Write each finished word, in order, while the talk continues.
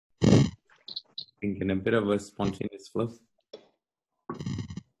think in a bit of a spontaneous flow.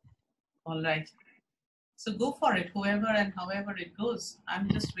 All right. So go for it, whoever and however it goes. I'm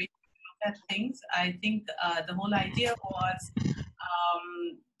just waiting to look at things. I think the whole idea was,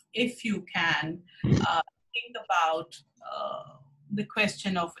 if you can, think about the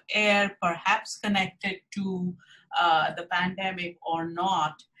question of air, perhaps connected to the pandemic or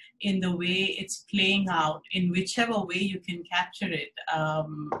not, in the way it's playing out, in whichever way you can capture it,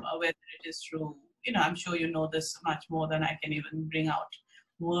 whether it is through, I'm sure you know this much more than I can even bring out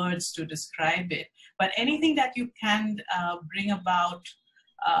words to describe it, but anything that you can bring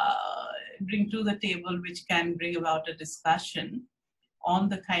to the table which can bring about a discussion on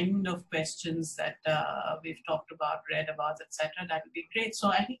the kind of questions that we've talked about, read about, etc., that would be great. So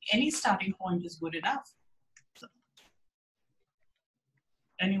I think any starting point is good enough. So,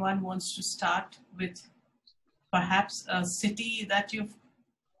 anyone wants to start with perhaps a city that you're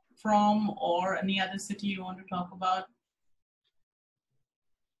from, or any other city you want to talk about?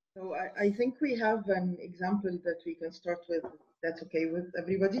 So I think we have an example that we can start with. That's okay with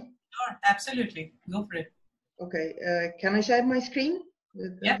everybody? Sure, absolutely. Go for it. Okay. Can I share my screen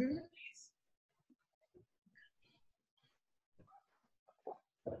with everyone? Please.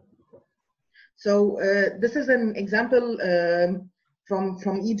 So this is an example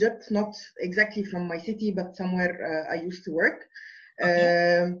from Egypt, not exactly from my city, but somewhere I used to work.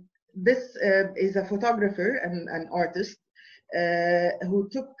 Okay. This is a photographer and an artist who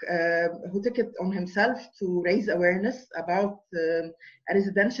took it on himself to raise awareness about a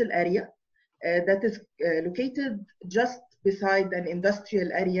residential area that is located just beside an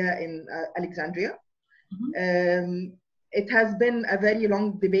industrial area in Alexandria. Mm-hmm. It has been a very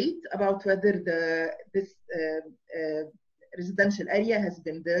long debate about whether this residential area has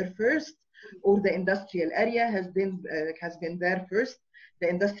been there first, or the industrial area has been there first. The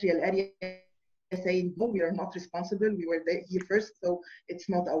industrial area saying, no, we are not responsible, we were here first, so it's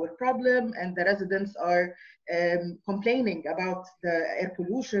not our problem. And the residents are complaining about the air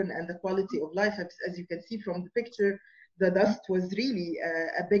pollution and the quality of life. As you can see from the picture, the dust was really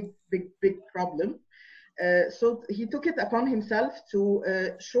a big problem. So he took it upon himself to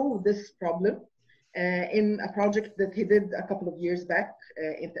show this problem in a project that he did a couple of years back.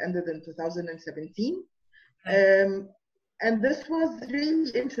 It ended in 2017. And this was really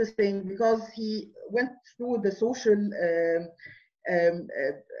interesting because he went through the social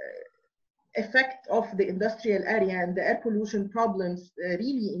effect of the industrial area and the air pollution problems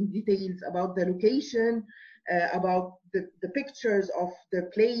really in details, about the location, about the pictures of the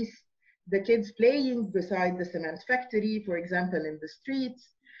place, the kids playing beside the cement factory, for example, in the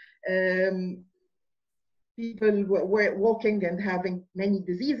streets. People were walking and having many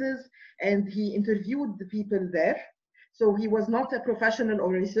diseases, and he interviewed the people there. So he was not a professional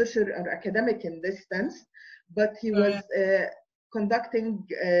or researcher or academic in this sense, but he was conducting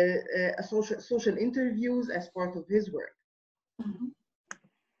social interviews as part of his work. Mm-hmm.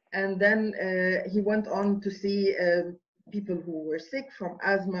 And then he went on to see people who were sick from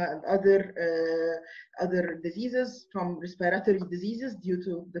asthma and other diseases, from respiratory diseases due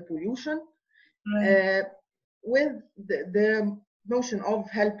to the pollution, with the notion of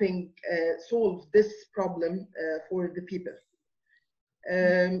helping solve this problem for the people.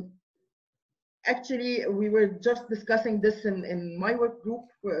 Actually, we were just discussing this in my work group,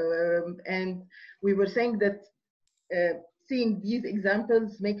 and we were saying that seeing these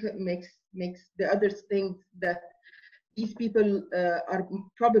examples makes the others think that these people are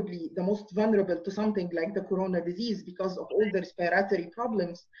probably the most vulnerable to something like the corona disease because of all the respiratory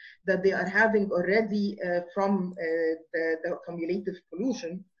problems that they are having already from the cumulative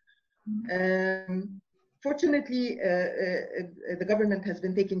pollution. Fortunately, the government has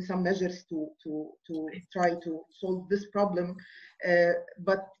been taking some measures to try to solve this problem.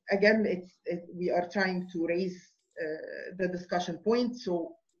 But again, we are trying to raise the discussion point.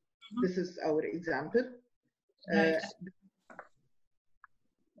 So this is our example. I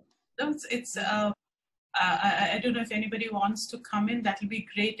don't know if anybody wants to come in. That will be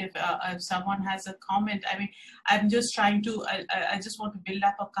great if someone has a comment. I mean, I'm just trying to. I just want to build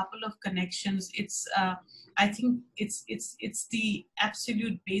up a couple of connections. It's. I think it's the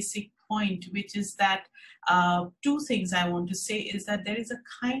absolute basic point, which is that two things I want to say is that there is a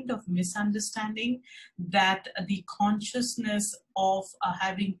kind of misunderstanding that the consciousness of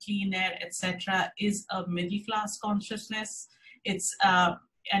having clean air, etc., is a middle class consciousness. It's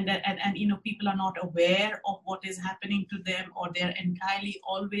and people are not aware of what is happening to them, or they're entirely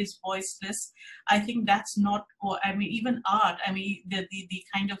always voiceless. I think that's not, I mean, even art, I mean, the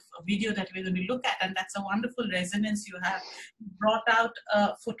kind of video that we're going to look at, and that's a wonderful resonance you have, brought out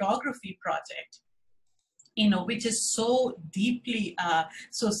a photography project. which is so deeply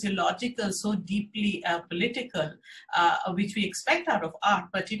sociological, so deeply political, which we expect out of art.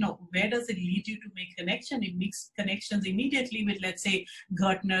 But, where does it lead you to make connection? It makes connections immediately with, let's say,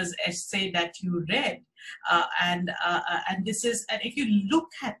 Gertner's essay that you read. And this is, and if you look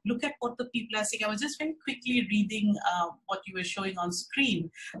at what the people are saying, I was just very quickly reading what you were showing on screen,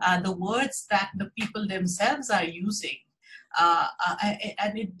 the words that the people themselves are using.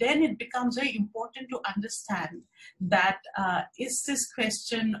 Then it becomes very important to understand that is this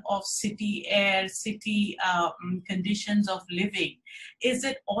question of city air, city conditions of living, is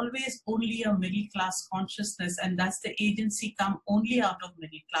it always only a middle class consciousness, and does the agency come only out of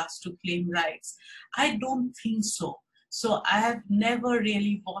middle class to claim rights? I don't think so. So I have never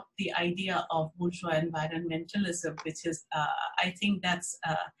really bought the idea of bourgeois environmentalism, which is, I think that's,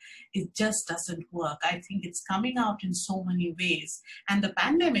 it just doesn't work. I think it's coming out in so many ways. And the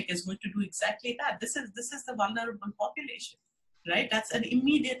pandemic is going to do exactly that. This is the vulnerable population, right? That's an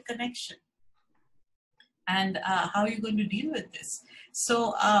immediate connection. And how are you going to deal with this?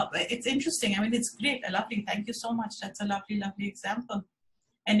 So it's interesting. I mean, it's great, lovely. Thank you so much. That's a lovely, lovely example.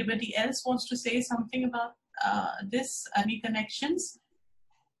 Anybody else wants to say something about this, any connections?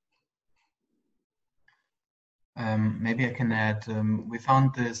 Maybe I can add, we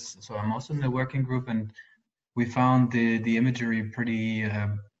found this, so I'm also in the working group, and we found the imagery pretty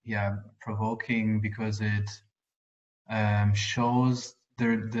provoking, because it shows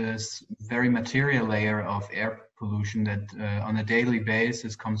this very material layer of air pollution that on a daily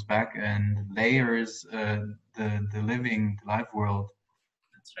basis comes back and layers the live world.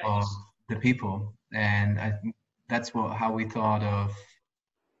 That's right. Of the people. And I think that's how we thought of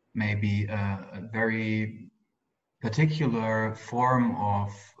maybe a very particular form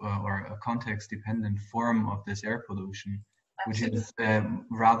of, or a context-dependent form of this air pollution, Absolutely. Which is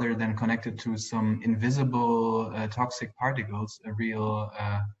rather than connected to some invisible toxic particles, a real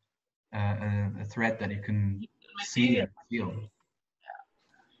a threat that you can see and feel.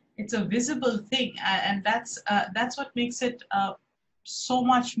 It's a visible thing, and that's what makes it so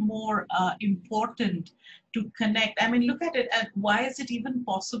much more important to connect. I mean, look at it, and why is it even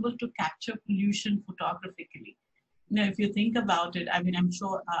possible to capture pollution photographically? If you think about it, I mean, I'm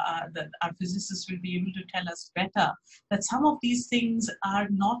sure that our physicists will be able to tell us better that some of these things are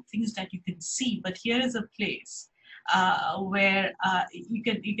not things that you can see, but here is a place where you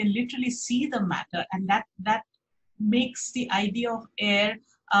can literally see the matter, and that makes the idea of air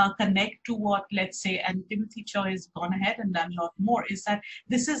connect to what, let's say, and Timothy Choi has gone ahead and done a lot more, is that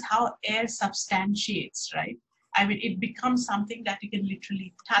this is how air substantiates, right? I mean, it becomes something that you can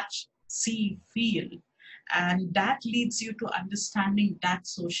literally touch, see, feel. And that leads you to understanding that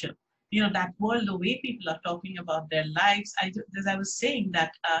social, that world, the way people are talking about their lives. As I was saying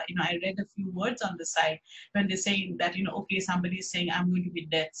that, I read a few words on the side when they're saying that, okay, somebody is saying, I'm going to be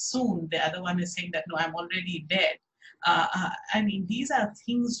dead soon. The other one is saying that, no, I'm already dead. I mean, these are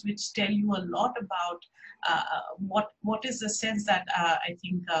things which tell you a lot about what is the sense that I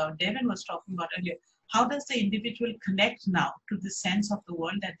think Devin was talking about earlier. How does the individual connect now to the sense of the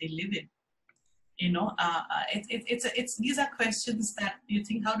world that they live in? These are questions that you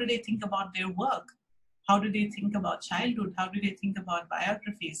think, how do they think about their work? How do they think about childhood? How do they think about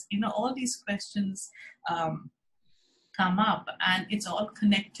biographies? All these questions come up, and it's all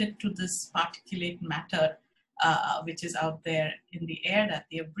connected to this particulate matter which is out there in the air that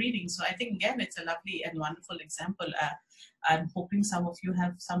they are breathing. So I think, again, it's a lovely and wonderful example. I'm hoping some of you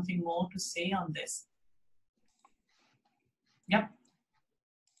have something more to say on this. Yep.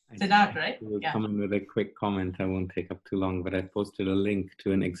 Siddharth, right? I will come in with a quick comment. I won't take up too long, but I posted a link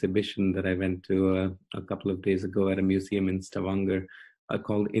to an exhibition that I went to a couple of days ago at a museum in Stavanger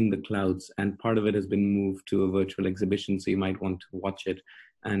called In the Clouds, and part of it has been moved to a virtual exhibition, so you might want to watch it.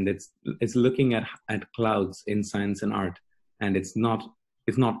 And it's looking at clouds in science and art, and it's not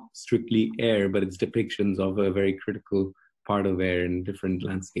strictly air, but it's depictions of a very critical part of air in different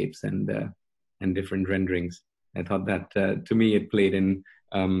landscapes and different renderings. I thought that to me it played in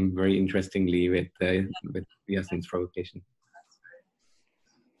very interestingly with Yasmin's provocation.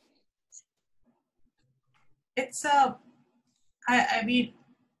 It's I mean,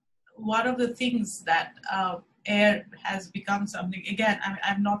 one of the things that air has become something, again,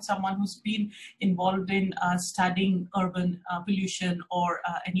 I'm not someone who's been involved in studying urban pollution or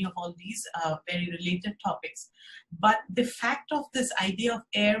any of all these very related topics. But the fact of this idea of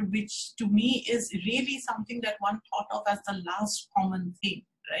air, which to me is really something that one thought of as the last common thing,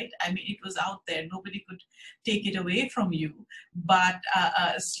 right? I mean, it was out there. Nobody could take it away from you. But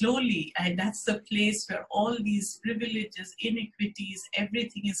slowly, and that's the place where all these privileges, inequities,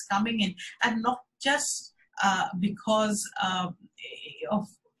 everything is coming in. And not just because of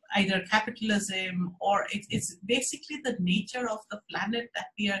either capitalism, or it's basically the nature of the planet that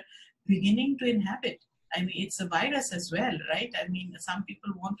we are beginning to inhabit. I mean, it's a virus as well, right? I mean, some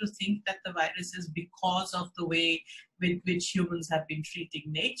people want to think that the virus is because of the way with which humans have been treating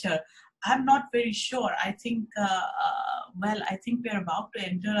nature. I'm not very sure. I think, well, I think we're about to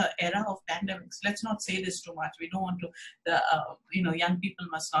enter an era of pandemics. Let's not say this too much. We don't want to, you know, young people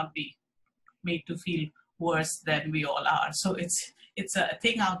must not be made to feel worse than we all are. So it's a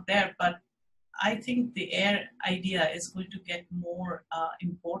thing out there, but I think the air idea is going to get more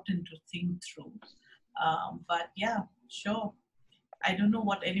important to think through. But yeah, sure. I don't know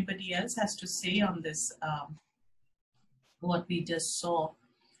what anybody else has to say on this, what we just saw.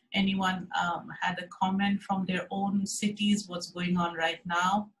 Anyone had a comment from their own cities, what's going on right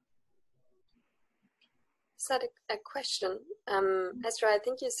now? Is that a question? Esra, I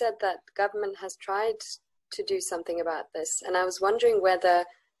think you said that government has tried to do something about this. And I was wondering whether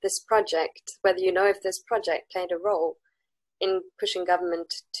this project, whether you know if this project played a role in pushing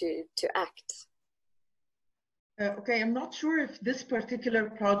government to act. Okay, I'm not sure if this particular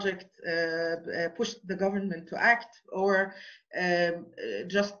project pushed the government to act, or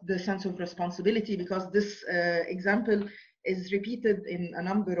just the sense of responsibility, because this example is repeated in a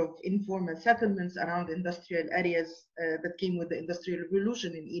number of informal settlements around industrial areas that came with the Industrial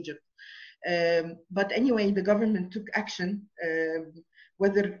Revolution in Egypt. But anyway, the government took action,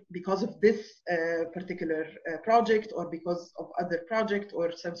 whether because of this particular project or because of other project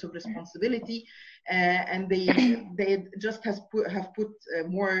or sense of responsibility, and they just have put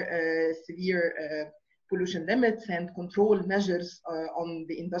more severe pollution limits and control measures on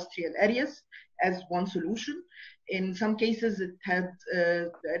the industrial areas as one solution. In some cases, it had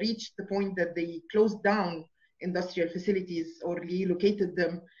reached the point that they closed down industrial facilities or relocated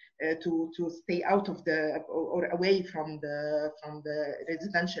them to stay out of the or away from the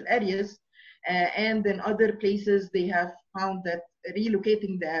residential areas, and in other places they have found that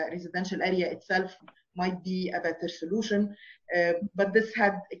relocating the residential area itself might be a better solution, but this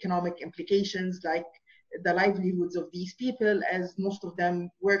had economic implications, like the livelihoods of these people, as most of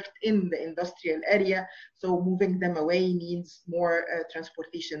them worked in the industrial area, so moving them away means more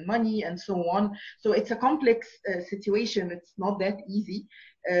transportation money and so on. So it's a complex situation. It's not that easy.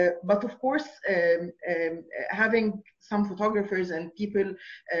 But of course, having some photographers and people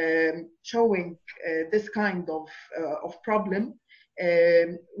showing this kind of problem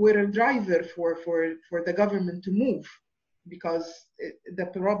were a driver for the government to move, because the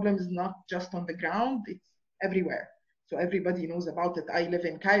problem is not just on the ground, it's everywhere. So everybody knows about it. I live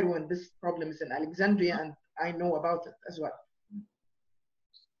in Cairo and this problem is in Alexandria, and I know about it as well.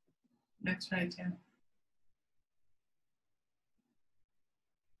 That's right, yeah.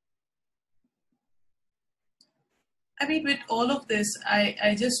 I mean, with all of this,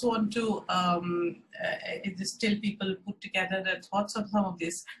 I just want to just tell people, put together the thoughts of some of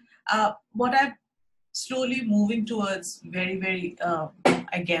this. What I'm slowly moving towards very, very,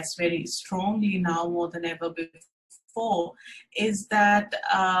 I guess, very strongly now more than ever before, is that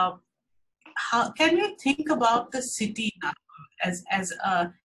how can we think about the city now as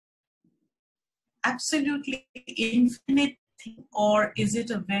a absolutely infinite thing, or is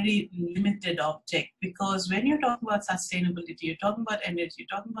it a very limited object? Because when you're talking about sustainability, you're talking about energy, you're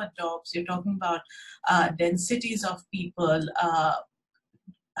talking about jobs, you're talking about densities of people.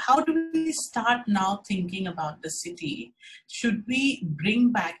 How do we start now thinking about the city? Should we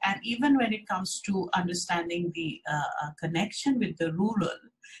bring back, and even when it comes to understanding the connection with the rural,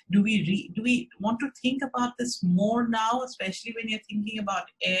 do we want to think about this more now, especially when you're thinking about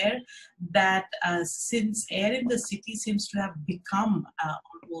air, that since air in the city seems to have become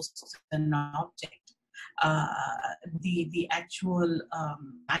almost an object, the actual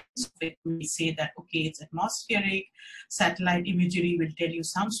science of it may say that, okay, it's atmospheric. Satellite imagery will tell you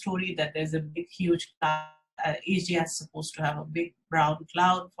some story that there's a big, huge cloud. Asia is supposed to have a big brown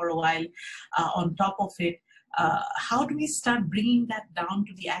cloud for a while on top of it. How do we start bringing that down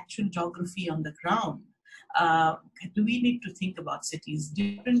to the actual geography on the ground? Do we need to think about cities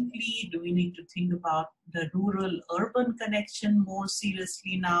differently? Do we need to think about the rural-urban connection more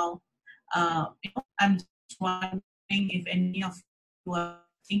seriously now? I'm just wondering if any of you are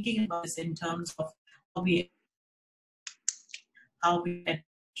thinking about this in terms of how we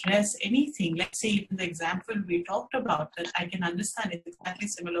address anything. Let's say even the example we talked about, that I can understand it's exactly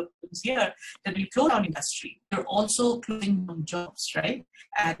similar to here, that we close down industry. We're also closing down jobs, right?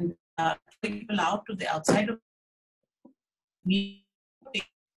 And people out to the outside of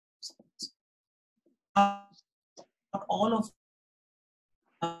all of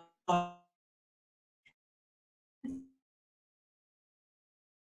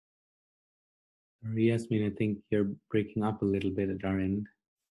Yasmin, I think you're breaking up a little bit at our end.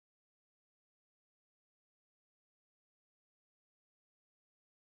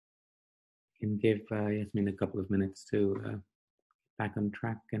 Can give Yasmin a couple of minutes to back on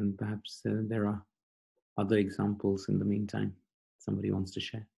track, and perhaps there are other examples in the meantime somebody wants to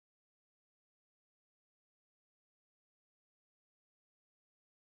share.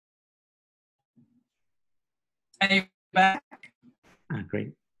 Are you back?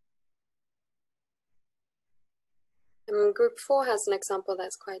 Great. Group 4 has an example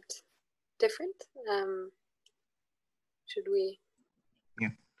that's quite different. Should we? Yeah,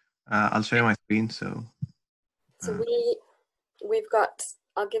 I'll share my screen. So we've got,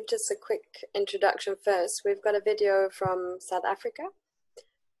 I'll give just a quick introduction first. We've got a video from South Africa,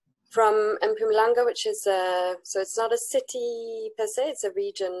 from Mpumalanga, which is so it's not a city per se, it's a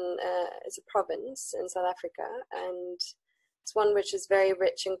region, it's a province in South Africa, and it's one which is very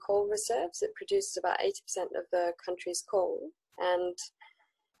rich in coal reserves. It produces about 80% of the country's coal, and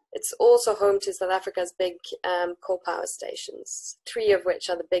it's also home to South Africa's big coal power stations, 3 of which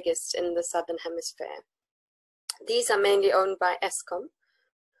are the biggest in the Southern Hemisphere. These are mainly owned by Eskom,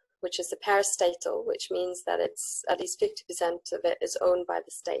 which is a parastatal, which means that it's at least 50% of it is owned by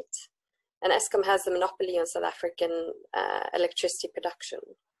the state. And Eskom has the monopoly on South African electricity production.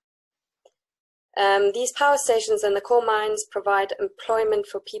 These power stations and the coal mines provide employment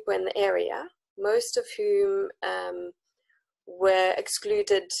for people in the area, most of whom were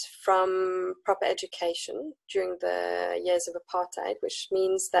excluded from proper education during the years of apartheid, which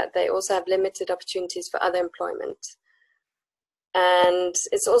means that they also have limited opportunities for other employment. And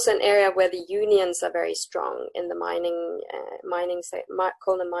it's also an area where the unions are very strong in the coal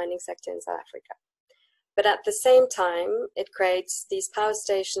and mining sector in South Africa. But at the same time, it creates these power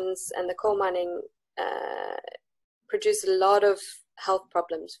stations, and the coal mining produce a lot of health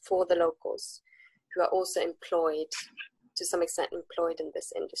problems for the locals, who are also employed, to some extent employed in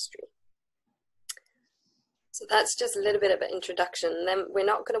this industry. So that's just a little bit of an introduction. And then we're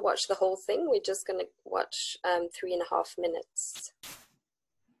not going to watch the whole thing. We're just going to watch 3.5 minutes.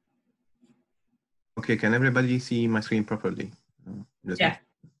 Okay, can everybody see my screen properly? Yeah.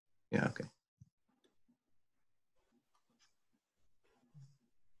 Yeah, okay.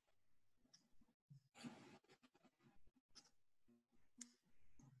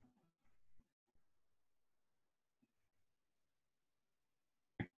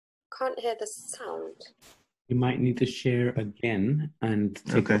 Can't hear the sound. You might need to share again and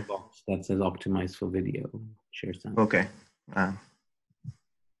take Okay. a box that says optimized for video. Share sound. Okay. I'm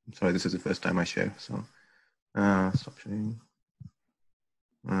sorry, this is the first time I share, so stop sharing.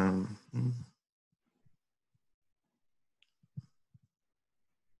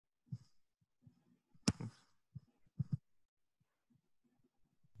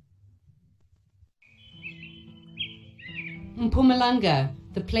 Mpumalanga,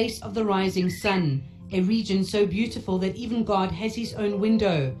 the place of the rising sun, a region so beautiful that even God has his own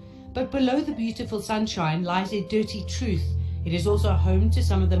window. But below the beautiful sunshine lies a dirty truth. It is also home to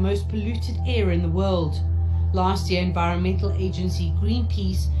some of the most polluted air in the world. Last year, environmental agency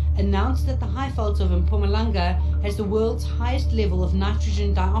Greenpeace announced that the Highveld of Mpumalanga has the world's highest level of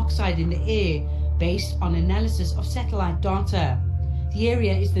nitrogen dioxide in the air, based on analysis of satellite data. The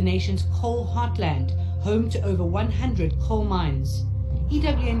area is the nation's coal heartland, home to over 100 coal mines.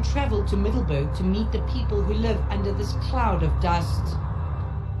 EWN travelled to Middelburg to meet the people who live under this cloud of dust.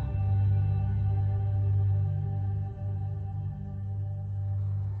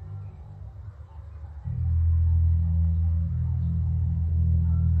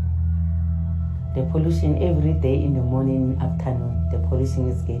 The pollution every day, in the morning, afternoon, the pollution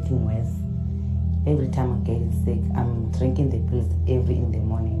is getting worse. Every time I'm getting sick, I'm drinking the pills in the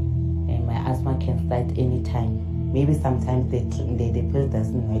morning, and my asthma can start anytime. Maybe sometimes the pill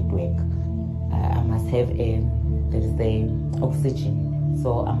doesn't work. I must have oxygen,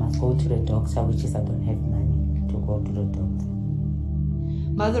 so I must go to the doctor, which is I don't have money to go to the doctor.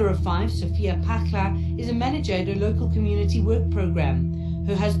 Mother of 5, Sophia Pakla, is a manager at a local community work program.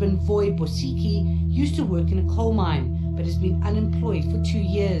 Her husband, Voy Bosiki, used to work in a coal mine, but has been unemployed for 2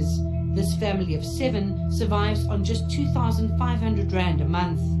 years. This family of 7 survives on just 2,500 Rand a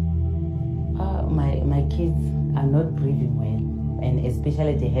month. My kids are not breathing well, and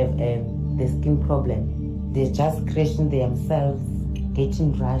especially they have the skin problem. They're just crashing themselves,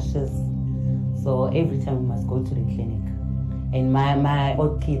 getting rashes. So every time we must go to the clinic. And my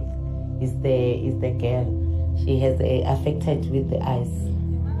old kid is the girl. She has affected with the eyes.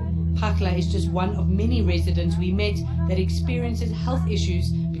 Pakla is just one of many residents we met that experiences health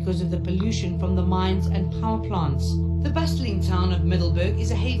issues because of the pollution from the mines and power plants. The bustling town of Middelburg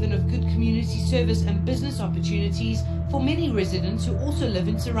is a haven of good community service and business opportunities for many residents who also live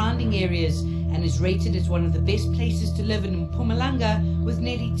in surrounding areas, and is rated as one of the best places to live in Mpumalanga with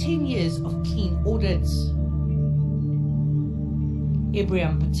nearly 10 years of clean audits.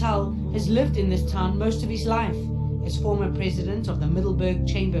 Ibrahim Patel has lived in this town most of his life. As former president of the Middelburg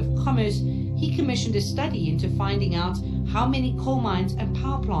Chamber of Commerce, he commissioned a study into finding out how many coal mines and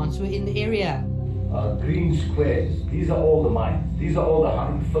power plants were in the area. Green squares, these are all the mines. These are all the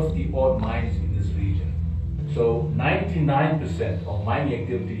 150 odd mines in this region. So 99% of mining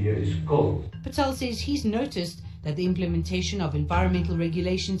activity here is coal. Patel says he's noticed that the implementation of environmental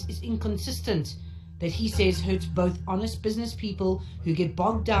regulations is inconsistent, that he says hurts both honest business people who get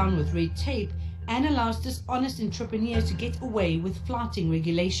bogged down with red tape and allows dishonest entrepreneurs to get away with flouting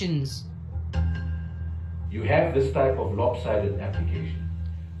regulations. You have this type of lopsided application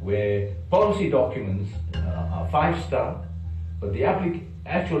where policy documents are 5-star, but the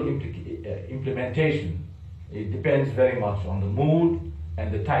actual implementation, it depends very much on the mood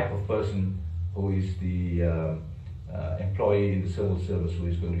and the type of person who is the employee in the civil service who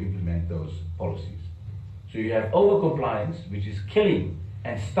is going to implement those policies. So you have over-compliance, which is killing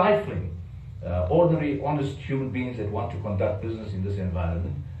and stifling ordinary, honest human beings that want to conduct business in this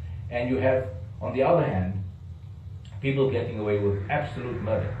environment. And you have, on the other hand, people getting away with absolute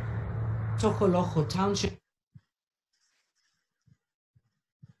murder. Tokologo Township.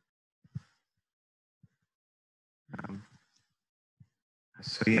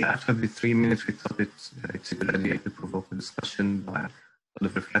 So yeah, after the 3 minutes, we thought it's a good idea to provoke a discussion by sort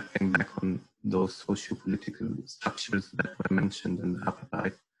of reflecting back on those socio-political structures that were mentioned in the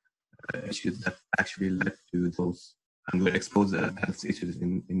apartheid issues that actually led to those, and were exposed as issues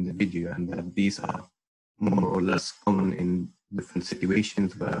in the video, and that these are more or less common in different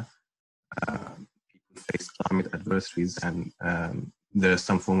situations where people face climate adversaries and there's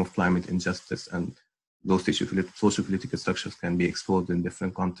some form of climate injustice, and those social political structures can be exposed in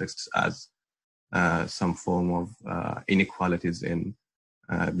different contexts as some form of inequalities in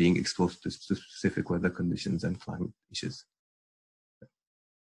being exposed to specific weather conditions and climate issues.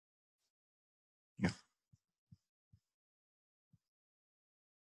 Yeah.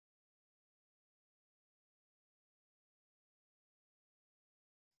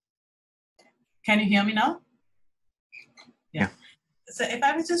 Can you hear me now? Yeah. So if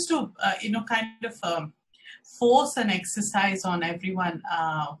I was just to, kind of force an exercise on everyone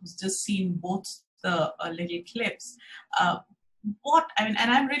who's just seen both the little clips, and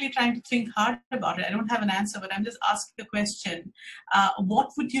I'm really trying to think hard about it. I don't have an answer, but I'm just asking the question,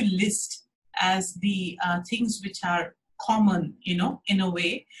 what would you list as the things which are common, in a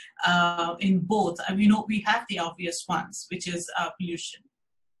way, in both? We have the obvious ones, which is pollution.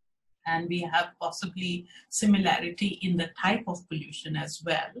 And we have possibly similarity in the type of pollution as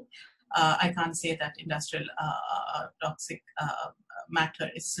well. I can't say that industrial toxic matter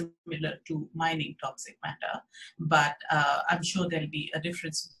is similar to mining toxic matter, but I'm sure there'll be a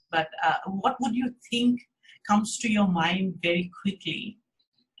difference. But what would you think comes to your mind very quickly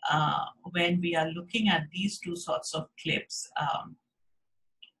when we are looking at these two sorts of clips?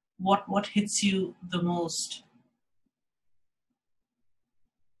 What hits you the most?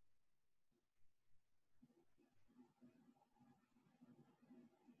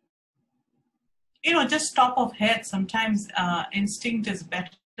 Just top of head, sometimes instinct is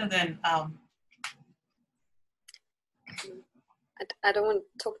better than... I don't want to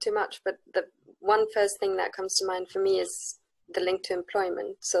talk too much, but the one first thing that comes to mind for me is the link to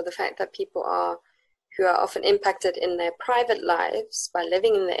employment. So the fact that people who are often impacted in their private lives by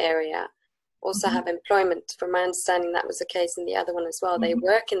living in the area also have employment. From my understanding, that was the case in the other one as well. They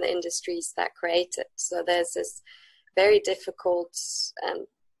work in the industries that create it. So there's this very difficult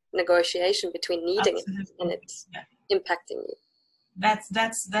negotiation between needing it and it impacting you.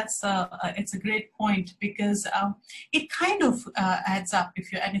 It's a great point, because it kind of adds up,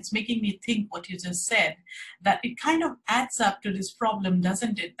 and it's making me think what you just said, that it kind of adds up to this problem,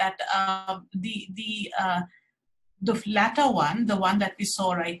 doesn't it? That the latter one, the one that we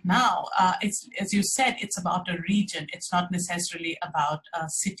saw right now, it's, as you said, it's about a region. It's not necessarily about a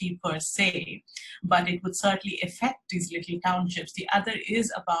city per se, but it would certainly affect these little townships. The other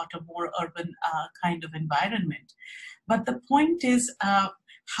is about a more urban kind of environment. But the point is,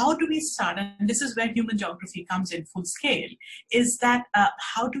 how do we start, and this is where human geography comes in full scale, is that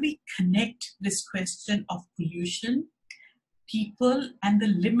how do we connect this question of pollution, people, and the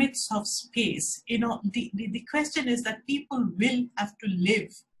limits of space? The question is that people will have to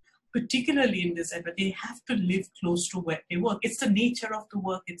live particularly in this area, they have to live close to where they work. It's the nature of the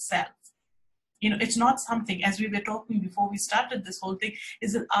work itself. It's not something, as we were talking before we started this whole thing,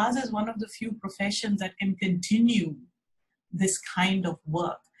 is that ours is one of the few professions that can continue this kind of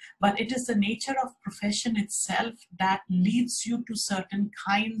work. But it is the nature of profession itself that leads you to certain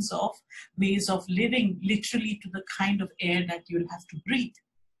kinds of ways of living, literally to the kind of air that you'll have to breathe.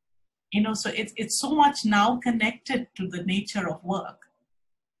 So it's so much now connected to the nature of work,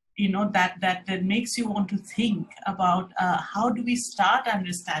 that makes you want to think about how do we start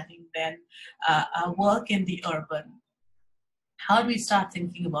understanding then work in the urban? How do we start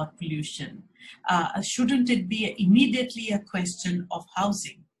thinking about pollution? Shouldn't it be immediately a question of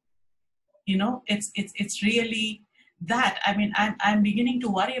housing? It's really that. I mean, I'm beginning to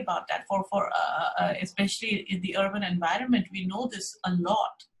worry about that for especially in the urban environment. We know this a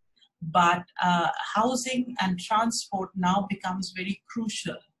lot, but housing and transport now becomes very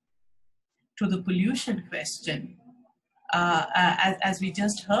crucial to the pollution question. As we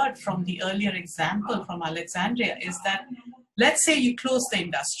just heard from the earlier example from Alexandria, is that let's say you close the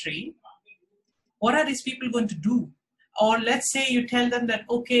industry, what are these people going to do? Or let's say you tell them that,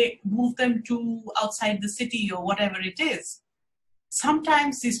 okay, move them to outside the city or whatever it is.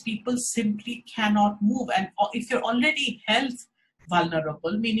 Sometimes these people simply cannot move. And if you're already health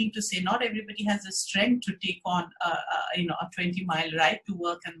vulnerable, meaning to say not everybody has the strength to take on a 20-mile ride to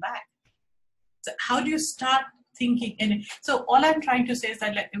work and back. So how do you start thinking? And so all I'm trying to say is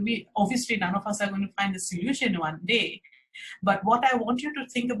that obviously none of us are going to find the solution one day. But what I want you to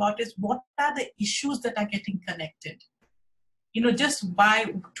think about is what are the issues that are getting connected? Just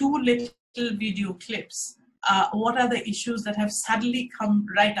by 2 little video clips, what are the issues that have suddenly come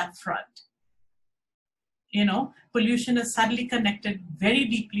right up front? Pollution is suddenly connected very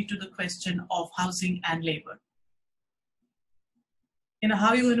deeply to the question of housing and labor. How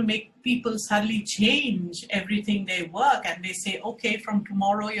are you going to make people suddenly change everything they work and they say, okay, from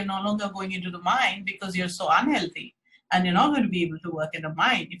tomorrow you're no longer going into the mine because you're so unhealthy and you're not going to be able to work in a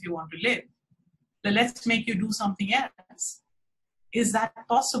mine if you want to live. So let's make you do something else. Is that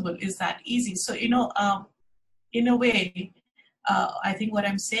possible? Is that easy? So, in a way, I think what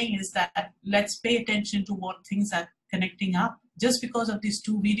I'm saying is that let's pay attention to what things are connecting up just because of these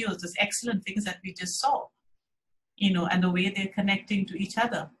 2 videos, these excellent things that we just saw, and the way they're connecting to each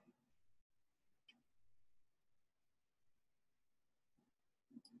other.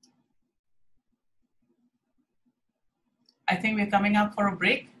 I think we're coming up for a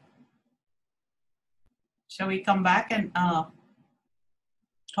break. Shall we come back and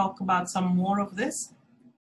talk about some more of this?